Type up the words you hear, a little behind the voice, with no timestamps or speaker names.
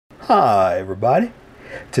Hi everybody!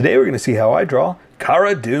 Today we're going to see how I draw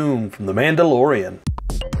Cara Dune from the Mandalorian.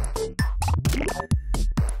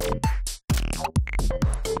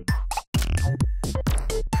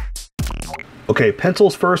 Okay,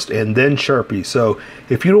 pencils first and then Sharpie. So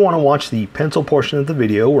if you don't want to watch the pencil portion of the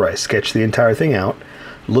video where I sketch the entire thing out,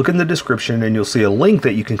 look in the description and you'll see a link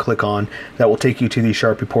that you can click on that will take you to the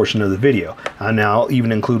Sharpie portion of the video. And I'll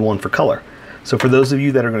even include one for color. So for those of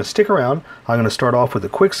you that are going to stick around, I'm going to start off with a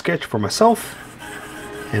quick sketch for myself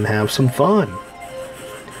and have some fun.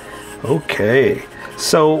 Okay,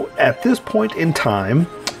 so at this point in time,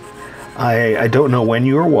 I don't know when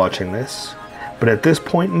you are watching this, but at this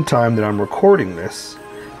point in time that I'm recording this,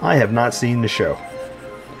 I have not seen the show.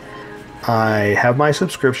 I have my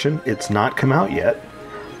subscription. It's not come out yet,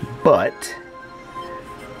 but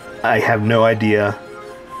I have no idea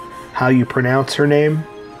how you pronounce her name,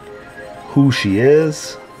 who she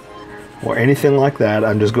is, or anything like that.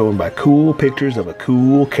 I'm just going by cool pictures of a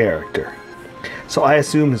cool character. So I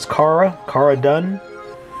assume it's Cara Dune?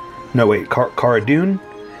 No, wait, Cara Dune?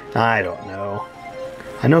 I don't know.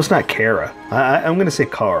 I know it's not Cara. I'm going to say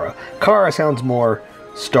Cara. Cara sounds more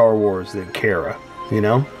Star Wars than Cara, you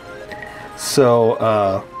know?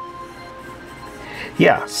 So,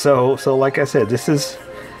 yeah, so like I said, this is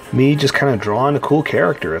me just kind of drawing a cool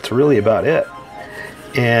character. It's really about it.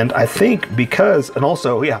 And I think because, and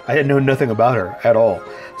also, yeah, I know nothing about her at all.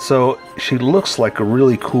 So she looks like a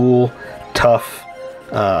really cool, tough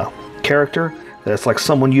character that's like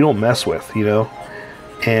someone you don't mess with, you know?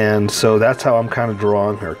 And so that's how I'm kind of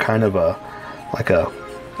drawing her, kind of like a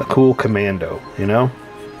cool commando, you know?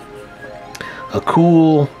 A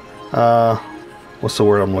cool, what's the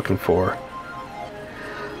word I'm looking for?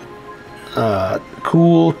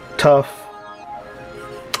 Cool, tough,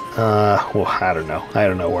 well, I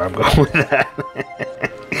don't know where I'm going with that.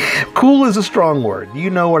 Cool is a strong word. You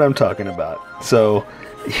know what I'm talking about. So,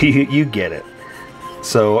 you get it.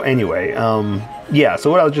 So, anyway, yeah,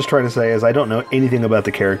 so what I was just trying to say is I don't know anything about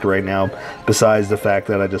the character right now besides the fact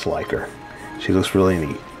that I just like her. She looks really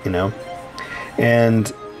neat, you know?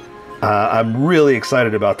 And I'm really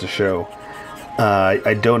excited about the show.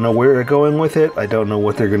 I don't know where they're going with it. I don't know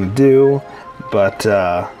what they're going to do, but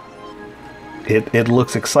it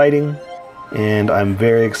looks exciting, and I'm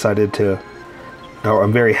very excited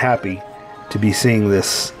I'm very happy to be seeing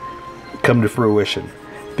this come to fruition,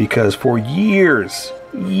 because for years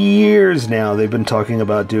now they've been talking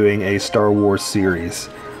about doing a Star Wars series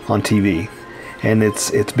on TV, and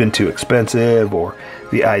it's been too expensive, or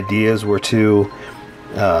the ideas were too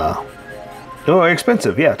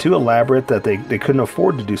expensive, yeah, too elaborate, that they couldn't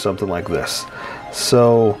afford to do something like this.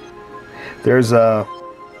 So there's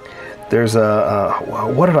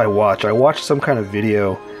what did I watch? I watched some kind of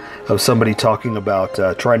video of somebody talking about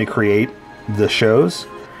trying to create the shows,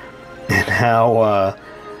 and how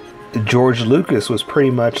George Lucas was pretty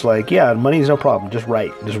much like, yeah, money's no problem, just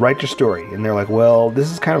write your story. And they're like, well,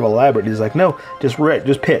 this is kind of elaborate. He's like, no, just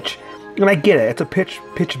pitch. And I get it, it's a pitch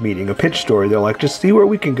meeting, a pitch story. They're like, just see where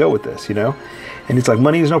we can go with this, you know? And it's like,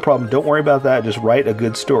 money is no problem, don't worry about that, just write a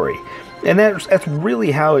good story. And that's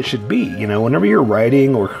really how it should be, you know? Whenever you're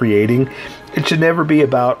writing or creating, it should never be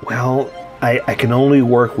about, well, I can only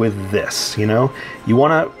work with this, you know? You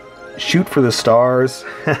want to shoot for the stars,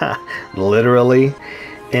 literally.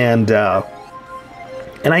 And I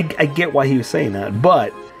get why he was saying that,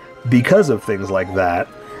 but because of things like that,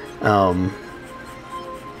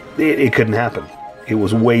 it couldn't happen. It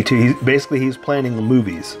was way too... Basically, he's planning the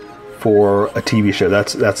movies for a TV show.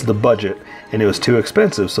 That's the budget, and it was too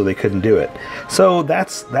expensive, so they couldn't do it. So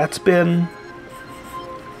that's been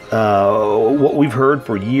what we've heard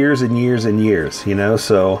for years and years and years, you know.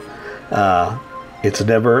 So it's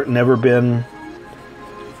never been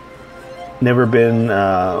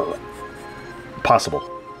possible.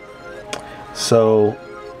 So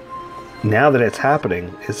now that it's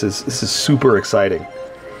happening, this is super exciting,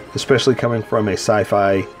 especially coming from a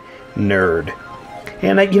sci-fi nerd.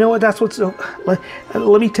 And you know what? That's what's so... Let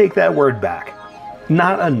me take that word back.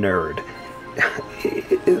 Not a nerd.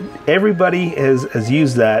 Everybody has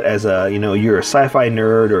used that as a, you know, you're a sci-fi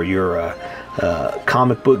nerd, or you're a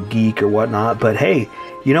comic book geek or whatnot. But hey,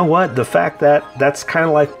 you know what? The fact that's kind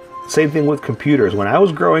of like same thing with computers. When I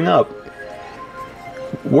was growing up,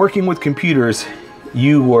 working with computers,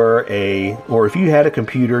 you were or if you had a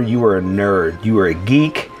computer, you were a nerd. You were a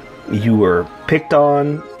geek. You were picked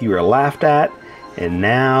on. You were laughed at. And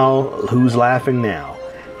now, who's laughing now?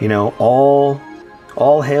 You know, all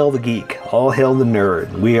hail the geek, all hail the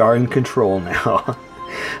nerd. We are in control now.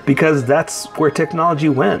 because that's where technology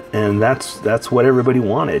went, and that's what everybody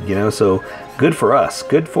wanted, you know. So good for us,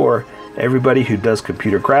 good for everybody who does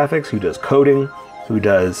computer graphics, who does coding, who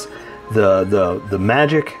does the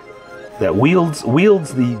magic that wields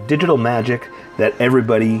the digital magic that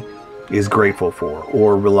everybody is grateful for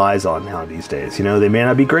or relies on now these days. You know, they may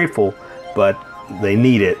not be grateful, but they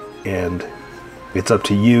need it, and it's up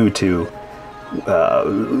to you to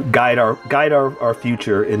guide our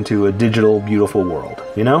future into a digital, beautiful world.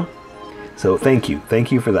 You know, so thank you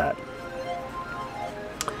for that.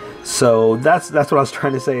 So that's what I was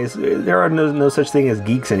trying to say, is there are no such thing as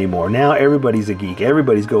geeks anymore. Now everybody's a geek.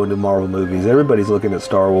 Everybody's going to Marvel movies. Everybody's looking at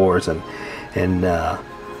Star Wars and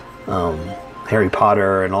Harry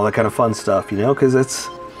Potter and all that kind of fun stuff, you know, because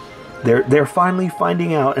they're finally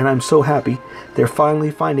finding out, and I'm so happy they're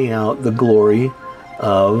finally finding out the glory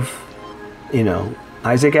of, you know,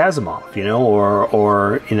 Isaac Asimov, you know,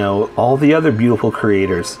 or you know, all the other beautiful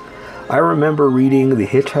creators. I remember reading The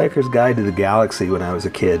Hitchhiker's Guide to the Galaxy when I was a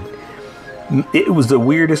kid. It was the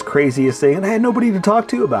weirdest, craziest thing, and I had nobody to talk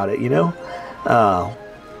to about it, you know.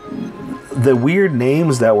 The weird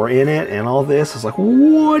names that were in it and all this, is like,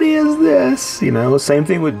 what is this? You know, same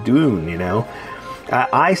thing with Dune, you know.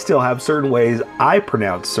 I still have certain ways I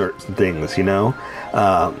pronounce certain things, you know.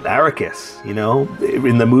 Arrakis, you know.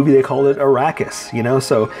 In the movie they called it Arrakis, you know.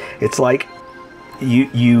 So it's like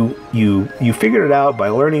you figured it out by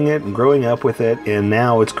learning it and growing up with it, and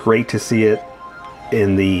now it's great to see it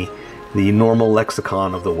in the normal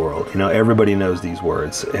lexicon of the world. You know, everybody knows these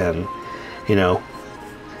words, and you know,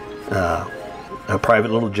 a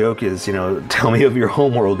private little joke is, you know, tell me of your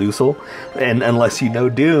homeworld, Usul, and unless you know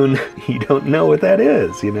Dune, you don't know what that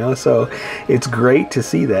is, you know. So it's great to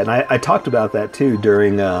see that, and I talked about that too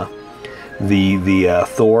during the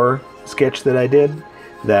Thor sketch that I did.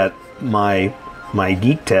 That my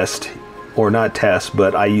geek test, or not test,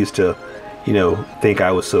 but I used to, you know, think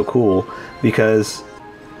I was so cool because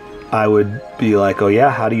I would be like, oh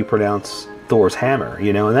yeah, how do you pronounce Thor's hammer,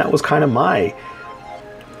 you know? And that was kind of my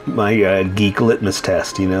geek litmus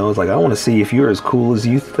test, you know. It's like, I want to see if you're as cool as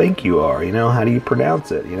you think you are, you know. How do you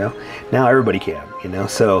pronounce it, you know? Now everybody can, you know.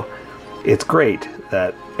 So it's great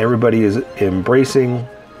that everybody is embracing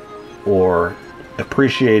or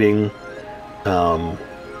appreciating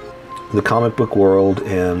the comic book world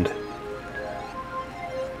and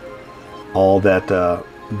all that the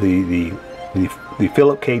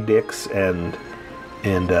Philip K. Dicks and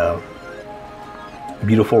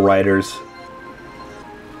beautiful writers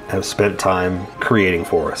have spent time creating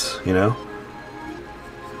for us, you know.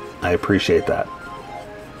 I appreciate that.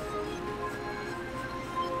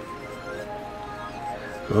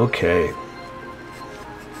 Okay.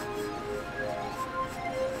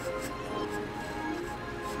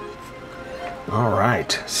 All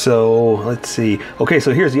right, so let's see. Okay,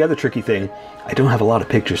 so here's the other tricky thing. I don't have a lot of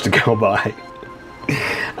pictures to go by.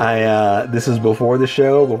 This is before the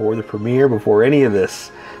show, before the premiere, before any of this.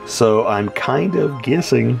 So I'm kind of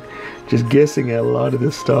guessing, just guessing at a lot of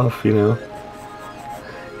this stuff, you know.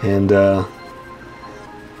 And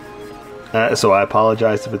so I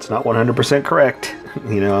apologize if it's not 100% correct.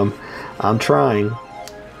 You know, I'm trying.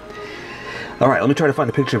 All right, let me try to find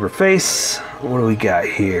a picture of her face. What do we got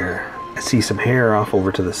here? I see some hair off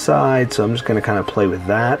over to the side, so I'm just going to kind of play with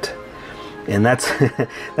that. And that's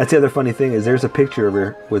that's the other funny thing, is there's a picture of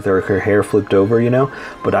her with her hair flipped over, you know,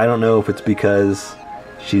 but I don't know if it's because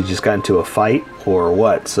she's just got into a fight or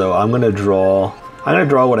what. So I'm going to draw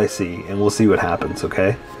what I see, and we'll see what happens,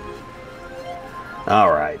 okay?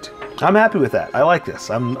 All right. I'm happy with that. I like this.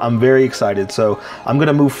 I'm very excited. So I'm going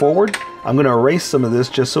to move forward. I'm going to erase some of this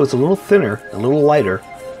just so it's a little thinner, a little lighter,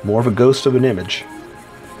 more of a ghost of an image,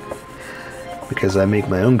 because I make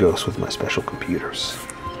my own ghosts with my special computers.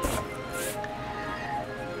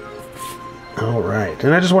 Alright,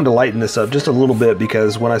 and I just wanted to lighten this up just a little bit,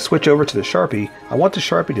 because when I switch over to the Sharpie, I want the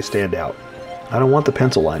Sharpie to stand out. I don't want the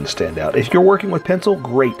pencil line to stand out. If you're working with pencil,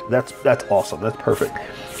 great. That's awesome. That's perfect.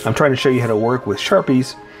 I'm trying to show you how to work with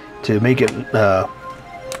Sharpies to make it a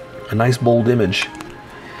nice bold image.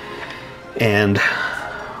 And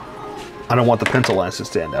I don't want the pencil lines to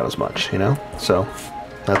stand out as much, you know? So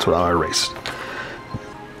that's what I erased.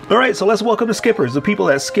 Alright, so let's welcome the skippers, the people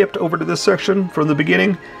that skipped over to this section from the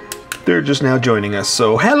beginning. They're just now joining us.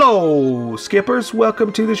 So hello, skippers.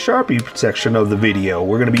 Welcome to the Sharpie section of the video.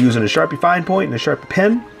 We're going to be using a Sharpie fine point and a Sharpie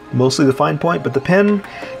pen. Mostly the fine point, but the pen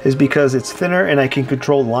is because it's thinner and I can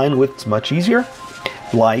control line widths much easier,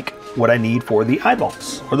 like what I need for the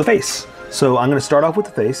eyeballs or the face. So I'm going to start off with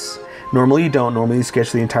the face. Normally you don't. Normally you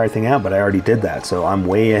sketch the entire thing out, but I already did that, so I'm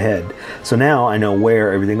way ahead. So now I know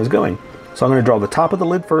where everything is going. So I'm going to draw the top of the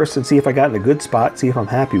lid first and see if I got in a good spot, see if I'm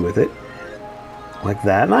happy with it. Like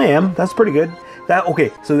that, and I am. That's pretty good.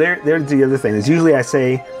 Okay, so there's the other thing. Is usually I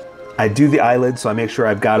say I do the eyelids, so I make sure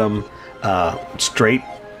I've got them straight,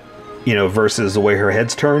 you know, versus the way her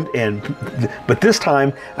head's turned. But this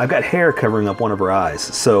time I've got hair covering up one of her eyes,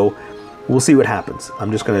 so we'll see what happens.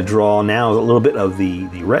 I'm just going to draw now a little bit of the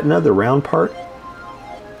retina, the round part,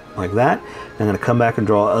 like that. I'm going to come back and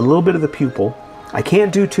draw a little bit of the pupil. I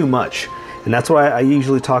can't do too much, and that's why I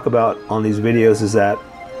usually talk about on these videos is that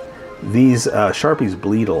these Sharpies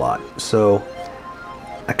bleed a lot, so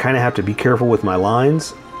I kind of have to be careful with my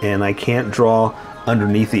lines, and I can't draw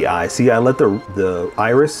underneath the eye. See, I let the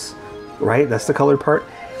iris, right, that's the colored part,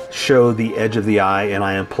 show the edge of the eye, and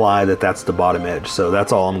I imply that that's the bottom edge. So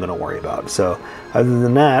that's all I'm going to worry about. So other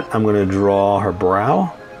than that, I'm going to draw her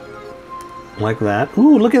brow like that.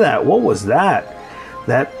 Ooh, look at that. What was that?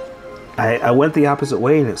 I went the opposite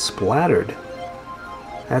way and it splattered.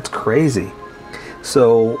 That's crazy.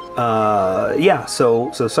 So yeah,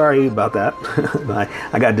 so sorry about that.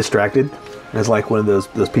 I got distracted. It's like one of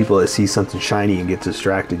those people that see something shiny and gets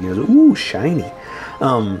distracted. You know, ooh, shiny.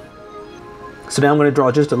 So now I'm going to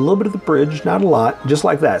draw just a little bit of the bridge, not a lot, just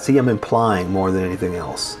like that. See, I'm implying more than anything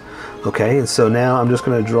else. Okay, and so now I'm just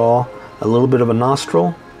going to draw a little bit of a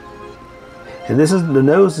nostril. And this is, the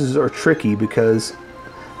noses are tricky because,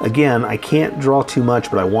 again, I can't draw too much,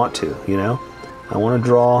 but I want to, you know. I want to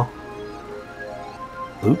draw,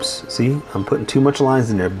 oops, see, I'm putting too much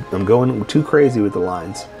lines in there. I'm going too crazy with the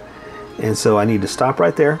lines. And so I need to stop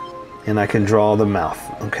right there, and I can draw the mouth,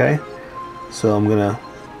 okay? So I'm gonna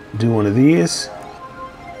do one of these,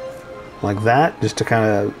 like that, just to kind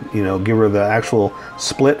of, you know, give her the actual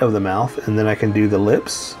split of the mouth, and then I can do the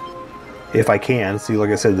lips, if I can. See, like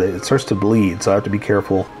I said, it starts to bleed, so I have to be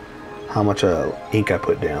careful how much ink I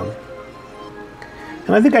put down.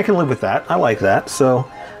 And I think I can live with that. I like that. So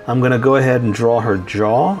I'm gonna go ahead and draw her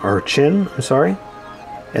jaw, or her chin, I'm sorry.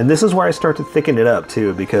 And this is where I start to thicken it up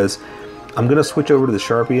too, because I'm going to switch over to the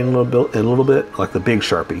Sharpie in a little bit, like the big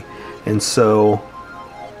Sharpie. And so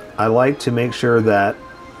I like to make sure that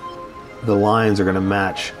the lines are going to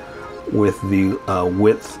match with the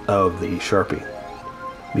width of the Sharpie,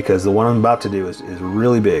 because the one I'm about to do is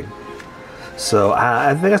really big. So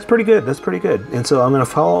I think that's pretty good. That's pretty good. And so I'm going to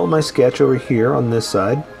follow my sketch over here on this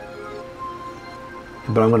side,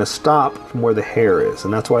 but I'm going to stop from where the hair is.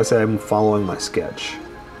 And that's why I say I'm following my sketch.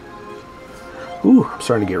 Ooh, I'm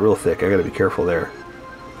starting to get real thick. I gotta be careful there.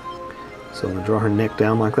 So I'm gonna draw her neck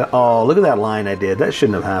down like that. Oh, look at that line I did. That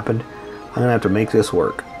shouldn't have happened. I'm gonna have to make this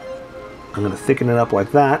work. I'm gonna thicken it up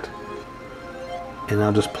like that. And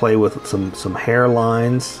I'll just play with some hair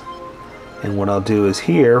lines. And what I'll do is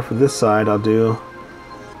here, for this side, I'll do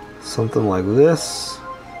something like this.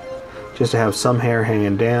 Just to have some hair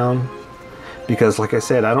hanging down. Because like I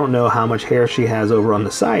said, I don't know how much hair she has over on the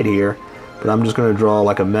side here. But I'm just gonna draw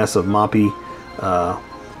like a mess of moppy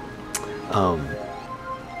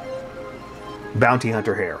bounty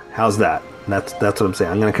hunter hair. How's that? That's what I'm saying.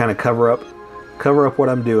 I'm going to kind of cover up what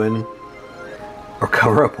I'm doing, or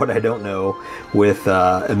cover up what I don't know, with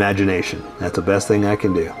imagination. That's the best thing I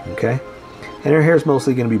can do. Okay, and her hair is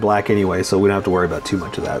mostly going to be black anyway, so we don't have to worry about too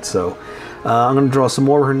much of that. So I'm going to draw some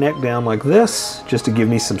more of her neck down like this, just to give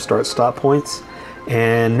me some start-stop points.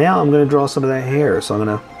 And now I'm going to draw some of that hair. So I'm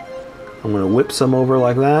going to whip some over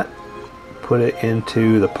like that. Put it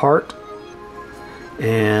into the part,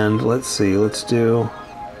 and let's see, let's do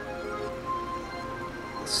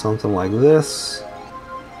something like this.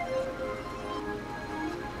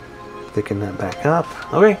 Thicken that back up.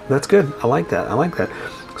 Okay, that's good. I like that. I like that.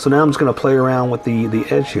 So now I'm just going to play around with the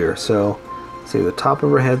edge here. So see, the top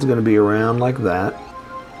of her head's going to be around like that,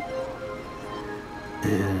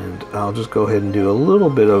 and I'll just go ahead and do a little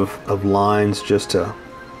bit of lines just to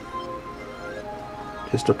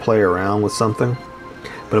play around with something.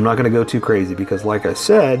 But I'm not going to go too crazy, because like I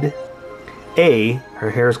said, A, her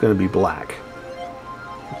hair is going to be black.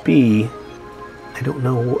 B, I don't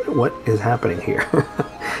know what is happening here.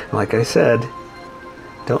 Like I said,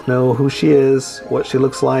 don't know who she is, what she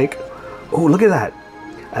looks like. Oh, look at that.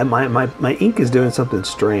 My ink is doing something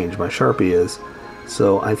strange. My Sharpie is.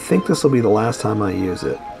 So I think this will be the last time I use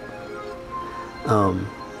it.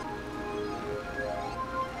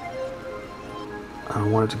 I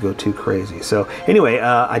don't want it to go too crazy. So anyway,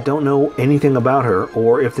 I don't know anything about her,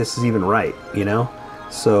 or if this is even right, you know?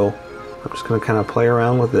 So I'm just going to kind of play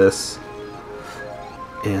around with this.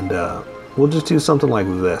 And we'll just do something like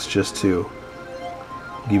this, just to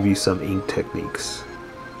give you some ink techniques.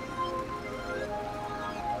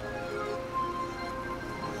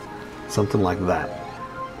 Something like that.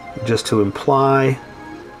 Just to imply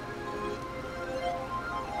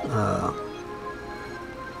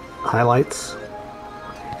highlights.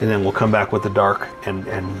 And then we'll come back with the dark and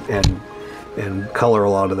and color a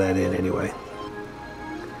lot of that in anyway.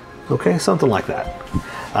 Okay, something like that.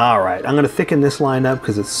 All right, I'm going to thicken this line up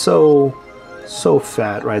because it's so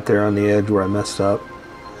fat right there on the edge where I messed up.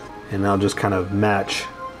 And I'll just kind of match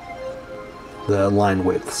the line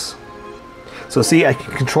widths. So see, I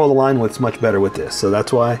can control the line widths much better with this. So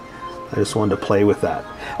that's why I just wanted to play with that.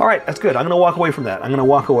 All right, that's good. I'm going to walk away from that. I'm going to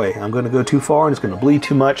walk away. I'm going to go too far and it's going to bleed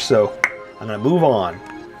too much. So I'm going to move on.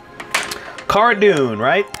 Cara Dune,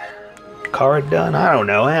 right? Cara Dune? I don't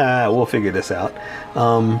know. We'll figure this out.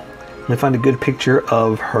 Let me find a good picture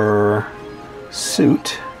of her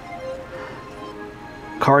suit.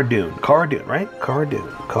 Cara Dune, right? Cara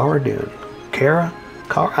Dune. Cara?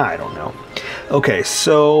 I don't know. Okay,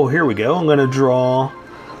 so here we go. I'm going to draw,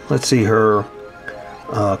 let's see, her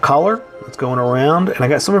collar that's going around. And I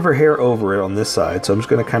got some of her hair over it on this side. So I'm just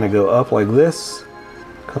going to kind of go up like this.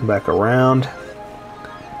 Come back around.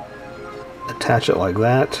 Attach it like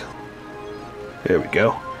that. There we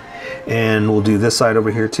go. And we'll do this side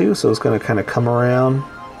over here too. So it's going to kind of come around.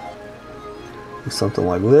 Do something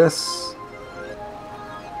like this.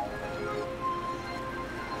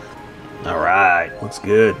 All right, looks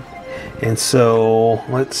good. And so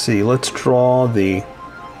let's see. Let's draw the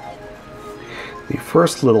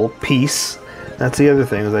first little piece. That's the other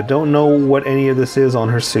thing, is I don't know what any of this is on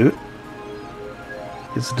her suit.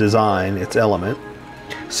 It's design, it's element.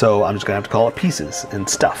 So I'm just going to have to call it pieces and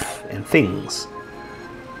stuff and things.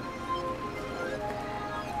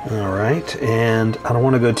 Alright, and I don't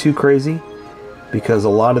want to go too crazy because a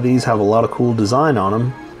lot of these have a lot of cool design on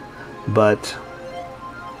them, but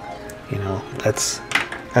you know, that's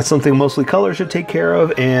something mostly color should take care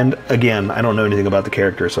of, and again, I don't know anything about the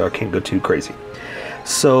character, so I can't go too crazy.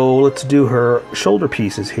 So let's do her shoulder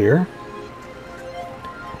pieces here.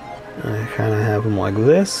 I kind of have them like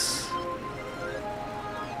this.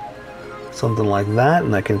 Something like that,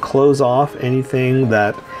 and I can close off anything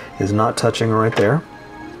that is not touching right there.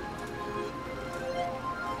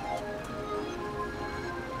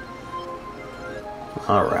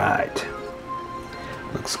 All right,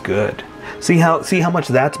 looks good. See how much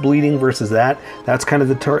that's bleeding versus that? That's kind of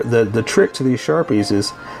the trick to these Sharpies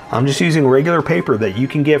is I'm just using regular paper that you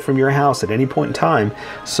can get from your house at any point in time.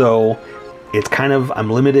 So it's kind of, I'm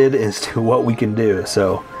limited as to what we can do.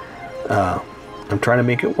 So I'm trying to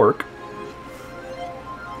make it work,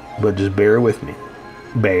 but just bear with me.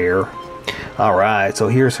 Bear. All right, so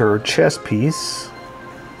here's her chest piece.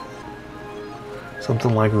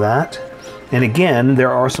 Something like that. And again,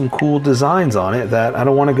 there are some cool designs on it that I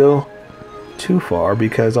don't want to go too far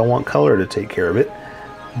because I want color to take care of it,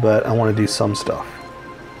 but I want to do some stuff.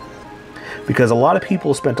 Because a lot of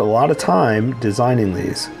people spent a lot of time designing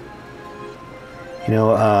these. You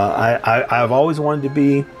know, I've always wanted to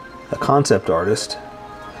be a concept artist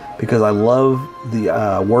because I love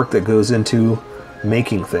the work that goes into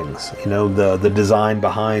making things. You know, the design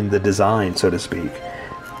behind the design, so to speak.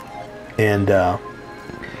 And a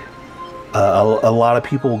lot of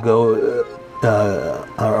people go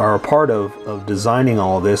are a part of designing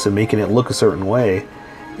all of this and making it look a certain way,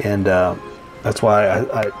 and that's why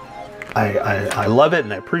I love it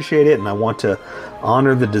and I appreciate it, and I want to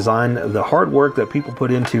honor the design, the hard work that people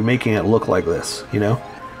put into making it look like this, you know.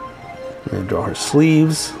 And draw her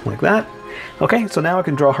sleeves like that. Okay, so now I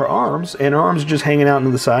can draw her arms, and her arms are just hanging out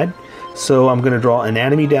to the side. So I'm going to draw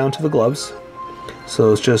anatomy down to the gloves.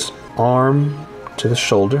 So it's just arm to the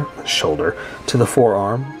shoulder to the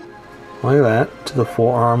forearm, like that, to the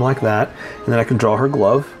forearm like that, and then I can draw her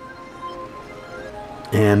glove.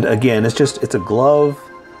 And again, it's a glove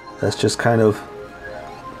that's just kind of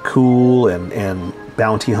cool and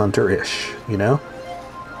bounty hunter-ish, you know.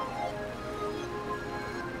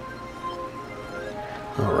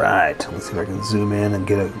 All right, let's see if I can zoom in and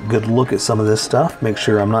get a good look at some of this stuff. Make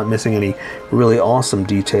sure I'm not missing any really awesome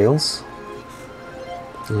details.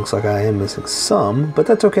 It looks like I am missing some, but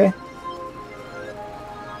that's okay.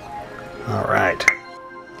 All right.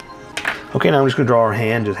 Okay, now I'm just going to draw her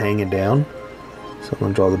hand just hanging down. So I'm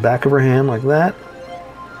going to draw the back of her hand like that.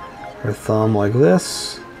 Her thumb like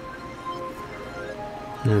this.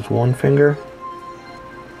 There's one finger.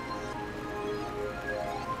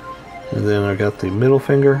 And then I got the middle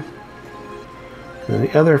finger. And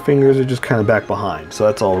the other fingers are just kind of back behind. So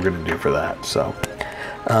that's all we're going to do for that. So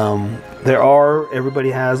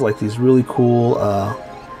everybody has like these really cool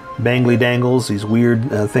bangly dangles, these weird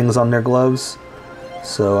things on their gloves.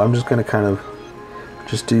 So I'm just going to kind of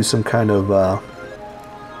just do some kind of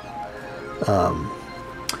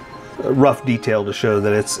rough detail to show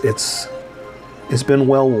that it's been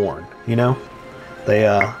well worn, you know.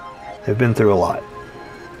 They've been through a lot.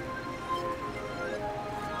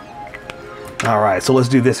 All right, so let's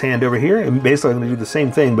do this hand over here. And basically I'm gonna do the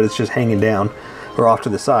same thing, but it's just hanging down or off to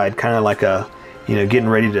the side, kind of like a, you know, getting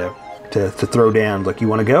ready to throw down. Like, you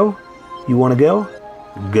wanna go? You wanna go?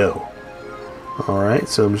 Go. All right,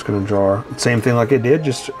 so I'm just gonna draw the same thing like I did,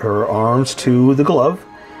 just her arms to the glove.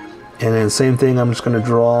 And then same thing, I'm just gonna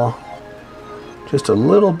draw just a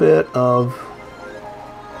little bit of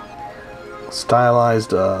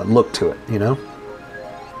stylized look to it, you know?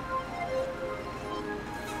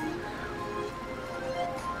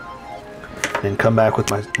 And come back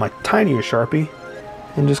with my tinier Sharpie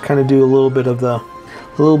and just kind of do a little bit of the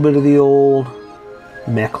old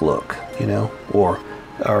mech look, you know, or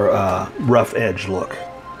rough edge look.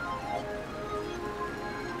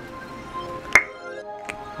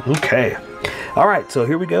 Okay. All right, so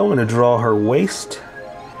here we go. I'm going to draw her waist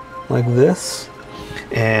like this,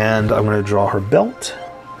 and I'm going to draw her belt.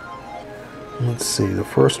 Let's see, the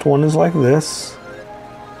first one is like this.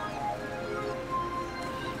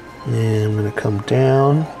 And I'm going to come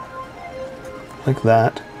down like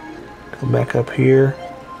that, come back up here,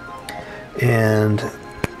 and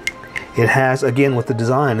it has, again with the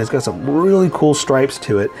design, it's got some really cool stripes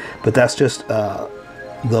to it, but that's just the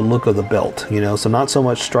look of the belt, you know, so not so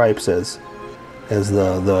much stripes as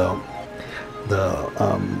the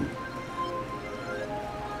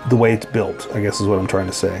way it's built, I guess is what I'm trying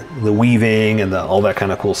to say. The weaving and all that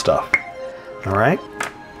kind of cool stuff. All right,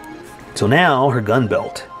 so now her gun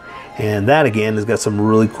belt. And that again has got some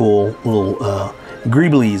really cool little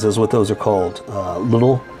greeblies, is what those are called.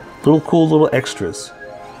 Little cool little extras.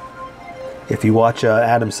 If you watch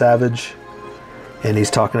Adam Savage, and he's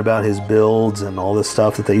talking about his builds and all this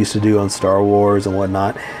stuff that they used to do on Star Wars and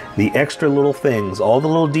whatnot, the extra little things, all the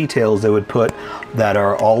little details they would put that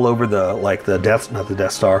are all over the, like the not the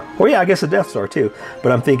Death Star. Or yeah, I guess the Death Star too.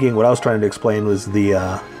 But I'm thinking what I was trying to explain was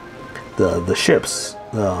the ships.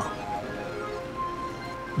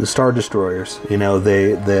 The Star Destroyers, you know,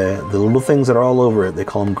 the little things that are all over it, they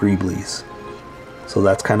call them greeblies. So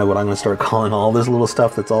that's kind of what I'm going to start calling all this little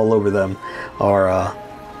stuff that's all over them are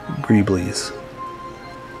greeblies.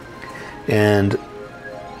 And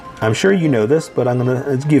I'm sure you know this, but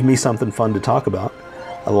it's give me something fun to talk about.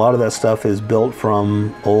 A lot of that stuff is built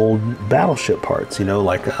from old battleship parts, you know,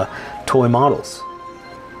 like toy models.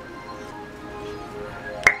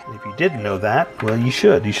 If you didn't know that, well, you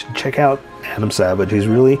should. You should check out Adam Savage. He's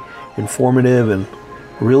really informative and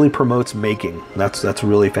really promotes making. That's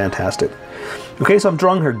really fantastic. Okay, so I'm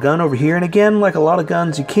drawing her gun over here, and again, like a lot of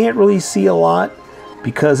guns, you can't really see a lot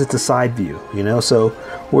because it's a side view, you know. So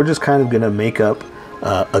we're just kind of gonna make up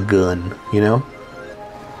a gun, you know.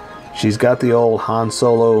 She's got the old Han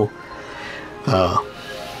Solo.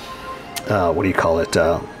 What do you call it?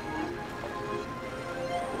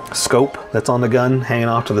 Scope that's on the gun hanging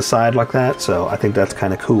off to the side like that, so I think that's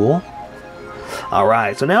kind of cool. All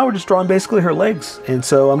right, so now we're just drawing basically her legs, and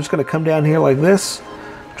so I'm just going to come down here like this,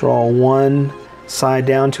 draw one side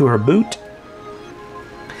down to her boot.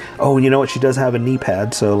 Oh, you know what, she does have a knee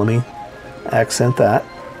pad, so let me accent that.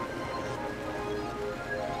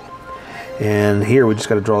 And here we just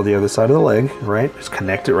got to draw the other side of the leg, right? Just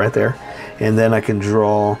connect it right there, and then I can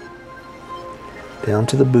draw down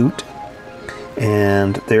to the boot.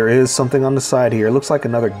 And there is something on the side here. It looks like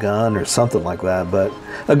another gun or something like that, but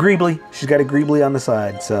a greebly. She's got a greebly on the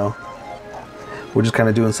side, so we're just kind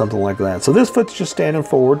of doing something like that. So this foot's just standing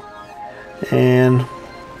forward, and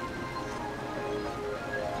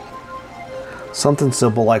something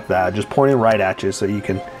simple like that, just pointing right at you, so you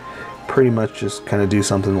can pretty much just kind of do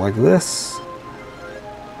something like this.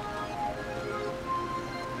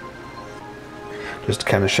 Just to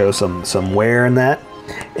kind of show some wear in that.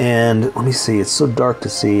 And let me see, it's so dark to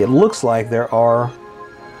see. It looks like there are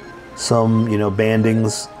some, you know,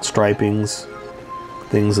 bandings, stripings,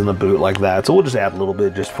 things in the boot like that. So we'll just add a little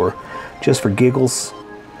bit just for giggles.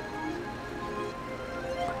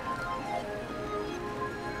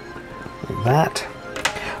 Like that.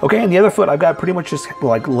 Okay, and the other foot I've got pretty much just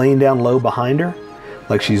like laying down low behind her.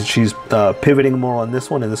 Like she's pivoting more on this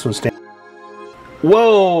one, and this one's standing.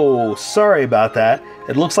 Whoa, sorry about that.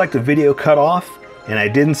 It looks like the video cut off, and I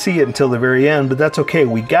didn't see it until the very end, but that's okay.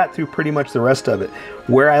 We got through pretty much the rest of it.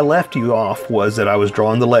 Where I left you off was that I was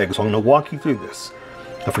drawing the legs, so I'm going to walk you through this.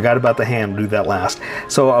 I forgot about the hand, we'll do that last.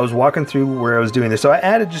 So I was walking through where I was doing this. So I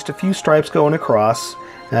added just a few stripes going across,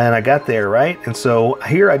 and I got there, right? And so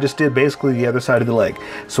here I just did basically the other side of the leg.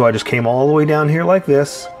 So I just came all the way down here like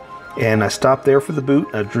this, and I stopped there for the boot.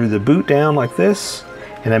 I drew the boot down like this,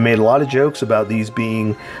 and I made a lot of jokes about these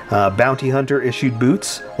being bounty hunter issued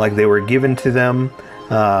boots, like they were given to them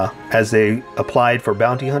as they applied for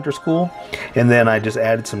Bounty Hunter School. And then I just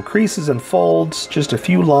added some creases and folds, just a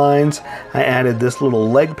few lines. I added this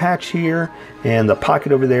little leg patch here and the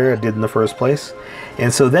pocket over there I did in the first place.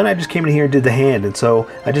 And so then I just came in here and did the hand. And so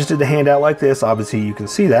I just did the hand out like this. Obviously you can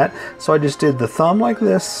see that. So I just did the thumb like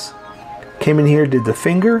this, came in here, did the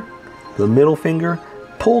finger, the middle finger,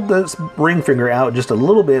 pulled this ring finger out just a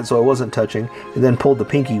little bit so I wasn't touching, and then pulled the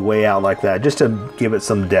pinky way out like that, just to give it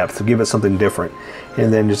some depth, to give it something different.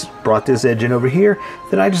 And then just brought this edge in over here.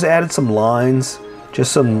 Then I just added some lines,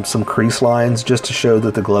 just some crease lines, just to show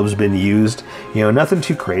that the glove's been used. You know, nothing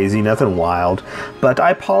too crazy, nothing wild. But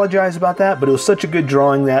I apologize about that, but it was such a good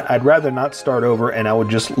drawing that I'd rather not start over, and I would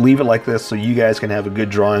just leave it like this so you guys can have a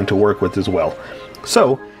good drawing to work with as well.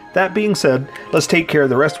 So, that being said, let's take care of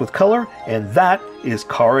the rest with color, and that is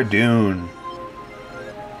Cara Dune.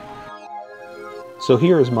 So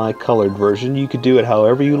here is my colored version. You could do it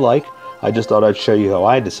however you like. I just thought I'd show you how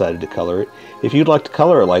I decided to color it. If you'd like to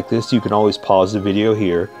color it like this, you can always pause the video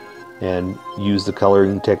here and use the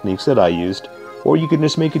coloring techniques that I used, or you can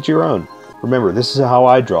just make it your own. Remember, this is how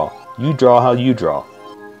I draw. You draw how you draw.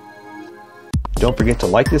 Don't forget to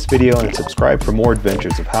like this video and subscribe for more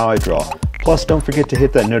adventures of how I draw. Plus, don't forget to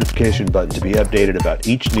hit that notification button to be updated about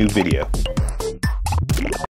each new video.